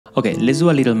Okay, let's do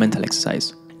a little mental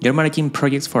exercise. You're managing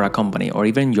projects for a company or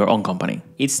even your own company.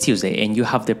 It's Tuesday and you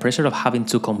have the pressure of having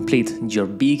to complete your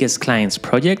biggest client's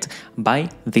project by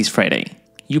this Friday.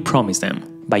 You promise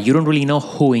them, but you don't really know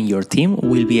who in your team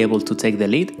will be able to take the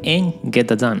lead and get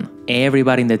that done.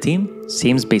 Everybody in the team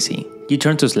seems busy. You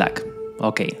turn to Slack.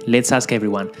 Okay, let's ask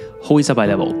everyone, who is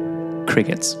available?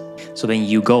 Crickets. So then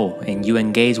you go and you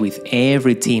engage with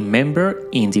every team member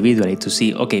individually to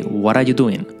see, okay, what are you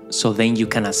doing? So then you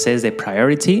can assess the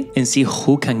priority and see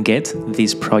who can get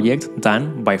this project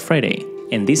done by Friday.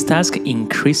 And this task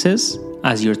increases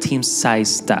as your team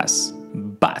size does.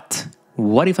 But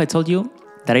what if I told you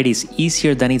that it is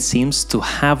easier than it seems to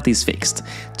have this fixed,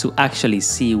 to actually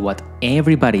see what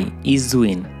everybody is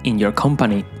doing in your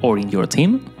company or in your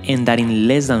team, and that in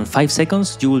less than 5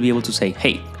 seconds you will be able to say,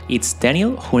 hey, it's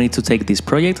Daniel who needs to take this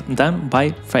project done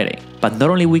by Friday. But not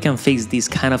only we can fix these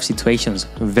kind of situations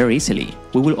very easily,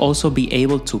 we will also be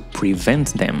able to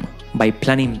prevent them by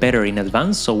planning better in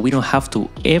advance so we don't have to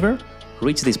ever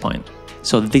reach this point.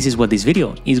 So this is what this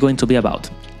video is going to be about.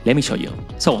 Let me show you.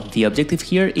 So the objective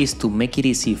here is to make it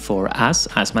easy for us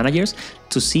as managers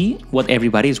to see what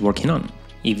everybody is working on.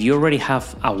 If you already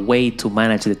have a way to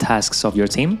manage the tasks of your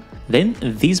team, then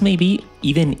this may be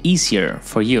even easier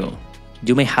for you.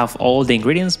 You may have all the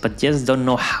ingredients, but just don't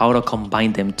know how to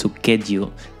combine them to get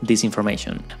you this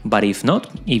information. But if not,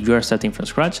 if you are starting from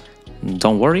scratch,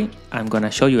 don't worry, I'm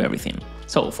gonna show you everything.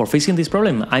 So for fixing this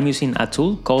problem, I'm using a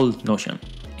tool called Notion.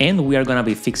 And we are gonna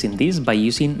be fixing this by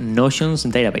using Notion's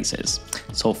databases.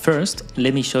 So first,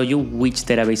 let me show you which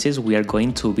databases we are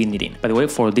going to be needing. By the way,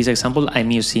 for this example,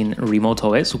 I'm using Remote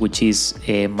OS, which is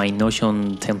my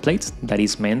Notion template that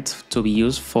is meant to be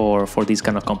used for these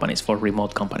kind of companies, for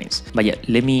remote companies. But yeah,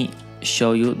 let me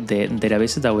show you the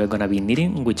databases that we're gonna be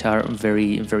needing, which are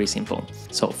very, very simple.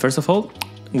 So first of all,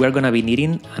 we're gonna be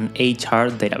needing an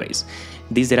HR database.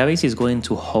 This database is going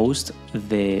to host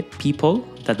the people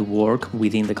that work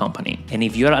within the company. And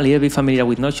if you're a little bit familiar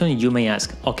with Notion, you may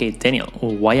ask, okay, Daniel,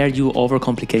 why are you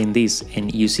overcomplicating this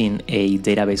and using a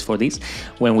database for this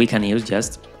when we can use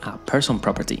just a person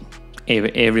property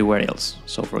everywhere else?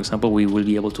 So for example, we will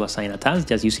be able to assign a task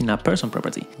just using a person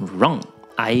property. Wrong.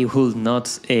 I will not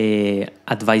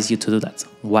advise you to do that.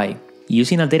 Why?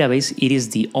 Using a database, it is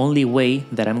the only way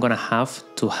that I'm gonna have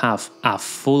to have a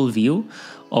full view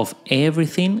of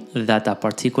everything that a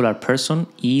particular person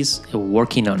is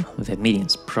working on, the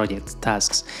meetings, projects,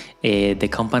 tasks, the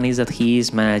companies that he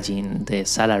is managing, the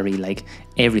salary, like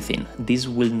everything. This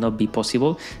will not be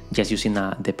possible just using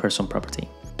the person property.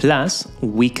 Plus,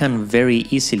 we can very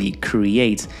easily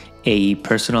create a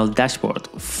personal dashboard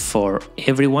for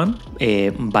everyone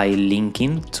by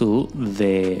linking to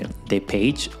the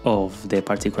page of the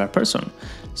particular person.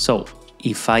 So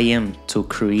if I am to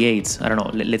create, I don't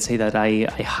know, let's say that I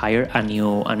hire a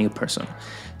new person.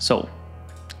 So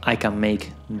I can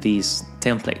make this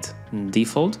template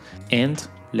default, and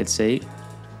let's say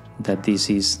that this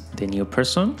is the new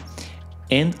person,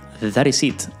 and that is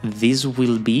it. This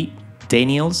will be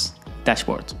Daniel's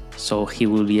dashboard. So he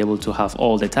will be able to have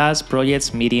all the tasks,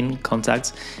 projects, meeting,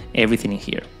 contacts, everything in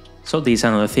here. So this is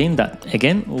another thing that,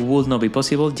 again, would not be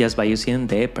possible just by using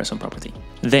the person property.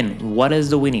 Then what else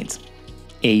do we need?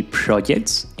 A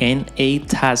projects and a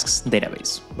tasks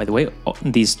database. By the way,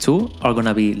 these two are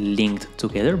gonna be linked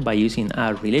together by using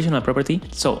a relational property.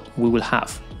 So we will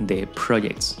have the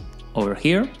projects over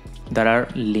here that are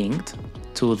linked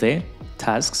to the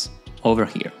tasks over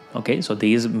here. Okay, so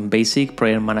this basic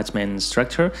project management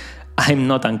structure, I'm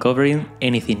not uncovering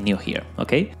anything new here,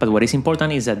 okay? But what is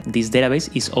important is that this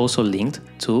database is also linked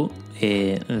to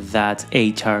that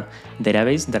HR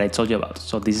database that I told you about.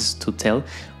 So this is to tell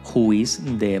who is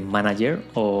the manager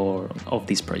of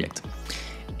this project.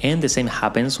 And the same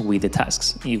happens with the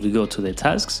tasks. If we go to the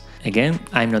tasks, again,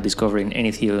 I'm not discovering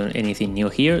anything new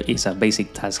here. It's a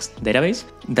basic tasks database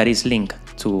that is linked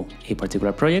to a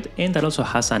particular project, and that also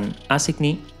has an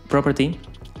assignee property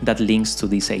that links to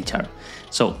this HR.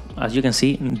 So as you can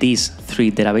see, these three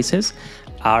databases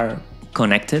are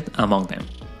connected among them.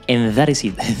 And that is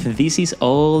it. This is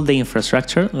all the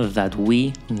infrastructure that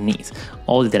we need.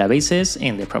 All the databases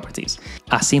and the properties.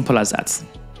 As simple as that.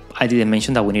 I didn't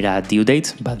mention that we need a due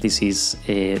date, but this is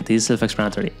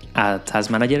self-explanatory. A task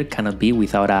manager cannot be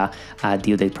without a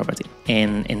due date property.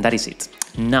 And that is it.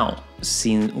 Now,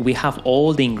 since we have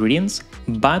all the ingredients,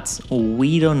 but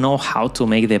we don't know how to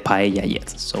make the paella yet.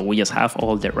 So we just have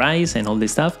all the rice and all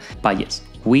this stuff, but yes,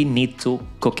 we need to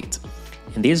cook it.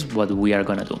 And this is what we are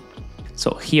gonna do.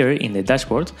 So here in the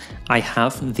dashboard, I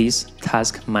have this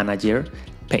task manager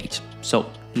page. So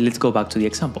let's go back to the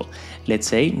example. Let's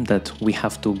say that we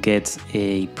have to get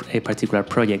a particular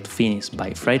project finished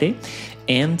by Friday,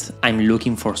 and I'm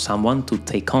looking for someone to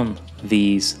take on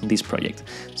this project.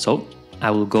 So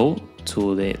I will go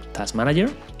to the task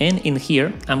manager, and in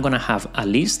here I'm gonna have a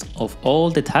list of all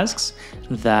the tasks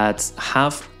that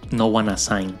have no one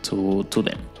assigned to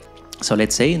them. So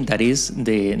let's say that is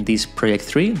this project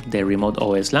 3, the remote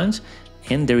OS launch,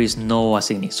 and there is no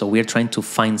assignee. So we're trying to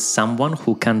find someone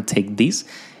who can take this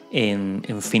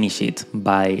and finish it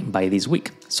by this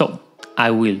week. So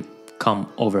I will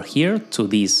come over here to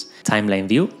this timeline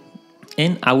view,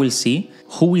 and I will see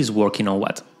who is working on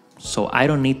what. So I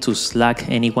don't need to Slack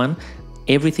anyone.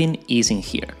 Everything is in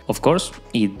here. Of course,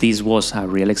 if this was a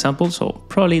real example, so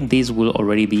probably this will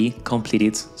already be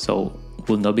completed. So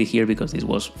will not be here because this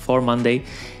was for Monday,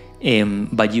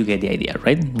 but you get the idea,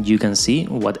 right? You can see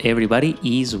what everybody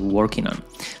is working on.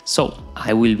 So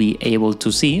I will be able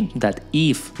to see that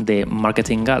if the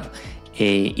marketing gal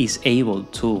is able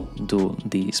to do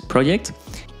this project,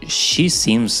 she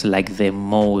seems like the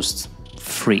most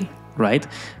free, right?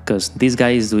 Because this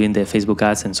guy is doing the Facebook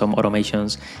ads and some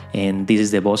automations, and this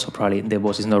is the boss, so probably the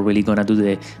boss is not really gonna do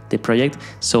the project.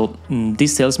 So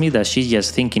this tells me that she's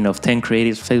just thinking of 10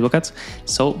 creative Facebook ads,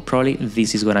 so probably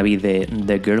this is gonna be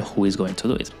the girl who is going to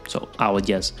do it. So I will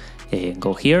just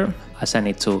go here, assign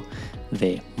it to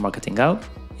the marketing gal,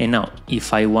 and now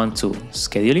if I want to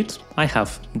schedule it, I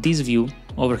have this view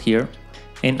over here,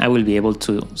 and I will be able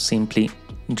to simply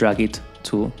drag it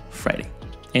to Friday,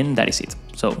 and that is it.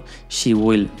 So she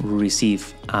will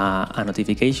receive a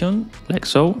notification like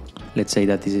so. Let's say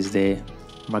that this is the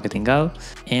marketing gal,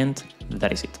 and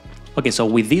that is it. Okay, so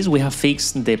with this we have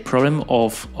fixed the problem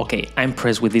of, okay, I'm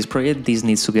pressed with this project, this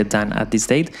needs to get done at this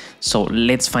date, so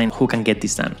let's find who can get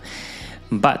this done.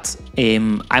 But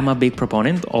I'm a big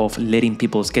proponent of letting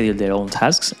people schedule their own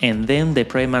tasks, and then the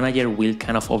project manager will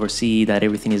kind of oversee that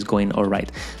everything is going all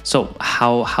right. So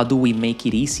how do we make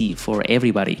it easy for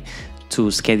everybody to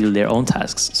schedule their own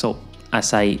tasks? So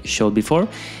as I showed before,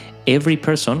 every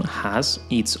person has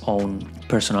its own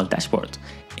personal dashboard,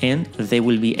 and they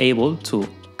will be able to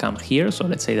come here. So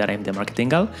let's say that I'm the marketing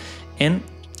gal, and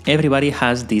everybody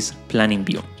has this planning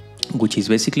view, which is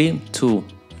basically two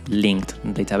linked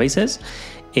databases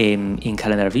in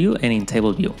calendar view and in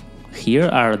table view. Here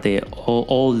are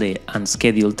all the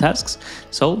unscheduled tasks.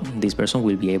 So this person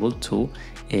will be able to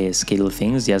schedule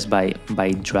things just by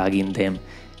dragging them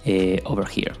over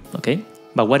here, okay?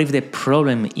 But what if the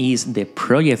problem is the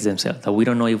projects themselves, that we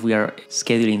don't know if we are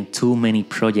scheduling too many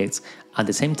projects at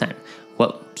the same time?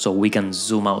 Well, so we can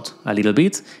zoom out a little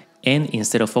bit, and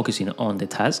instead of focusing on the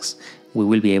tasks, we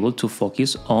will be able to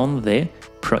focus on the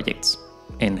projects.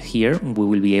 And here we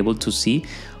will be able to see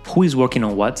who is working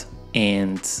on what,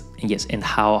 and yes, and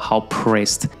how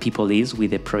pressed people is with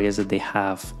the projects that they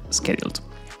have scheduled.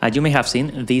 As you may have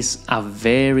seen, this is a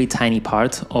very tiny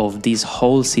part of this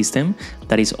whole system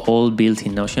that is all built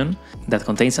in Notion, that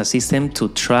contains a system to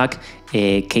track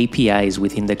KPIs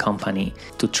within the company,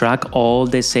 to track all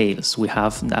the sales. We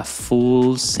have a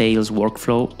full sales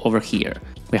workflow over here.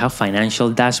 We have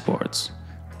financial dashboards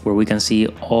where we can see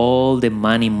all the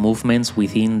money movements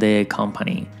within the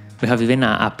company. We have even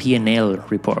a P&L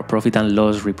report, profit and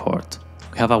loss report.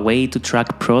 We have a way to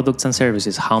track products and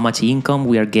services, how much income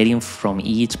we are getting from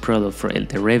each product, for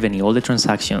the revenue, all the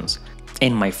transactions.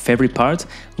 And my favorite part,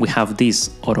 we have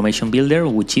this automation builder,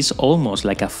 which is almost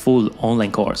like a full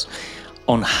online course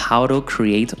on how to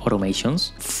create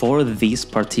automations for this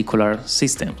particular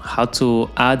system, how to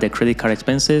add the credit card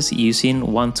expenses using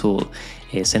one tool,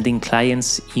 sending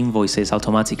clients invoices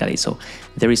automatically. So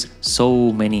there is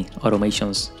so many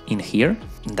automations in here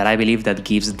that I believe that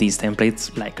gives these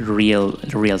templates like real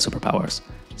superpowers.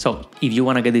 So if you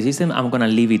want to get the system, I'm gonna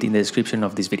leave it in the description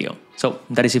of this video. So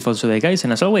that is it for today, guys,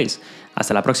 and as always,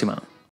 hasta la próxima.